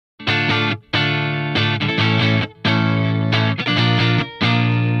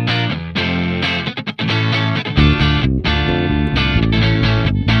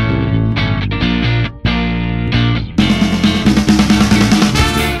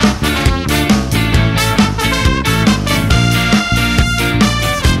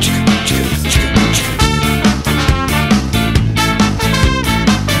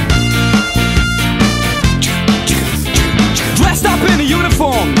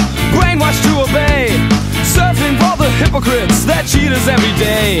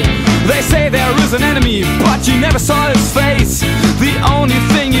way. They say there is an enemy, but you never saw his face. The only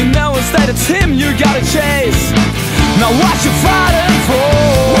thing you know is that it's him you gotta chase. Now what you fighting for?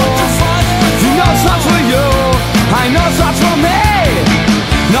 You know it's not for you, I know it's not for me.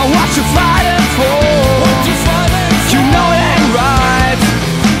 Now what you fighting for? You know it ain't right.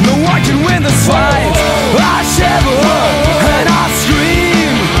 No one can win this fight. I shiver and I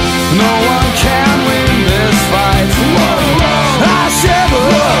scream. No one can win this fight. I shiver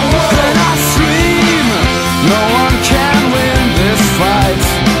and I scream. No one can win this fight.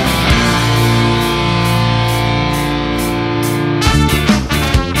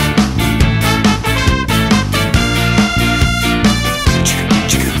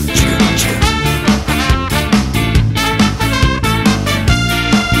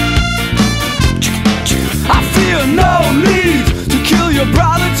 I fear no need to kill your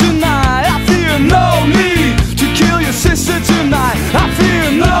brother tonight. I fear no need to kill your sister tonight. I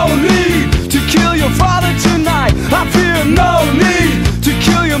fear no need to kill your father tonight. I fear no need to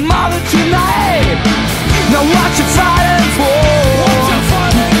kill your mother tonight. Now what you fighting for?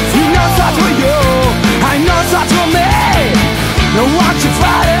 You know it's not for you, I know it's not for me. Now what you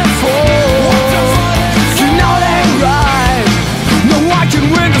fighting for? You know it ain't right. No one can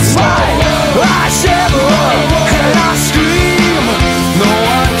win this fight. I shiver and I scream. No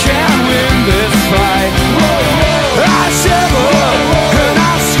one can win this fight. I shiver and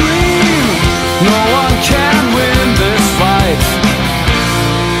I scream. No one can win this fight.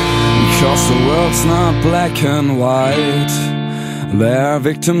 Because the world's not black and white. There are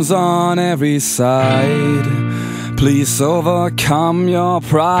victims on every side. Please overcome your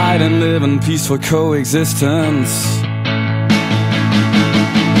pride and live in peaceful coexistence.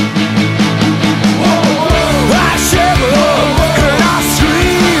 I shiver and I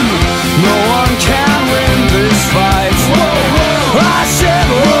scream. No one can win this fight. I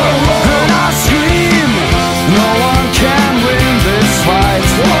shiver and I scream. No one can win this fight.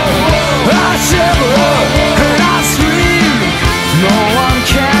 I shiver and I scream. No one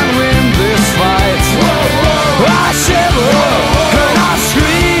can win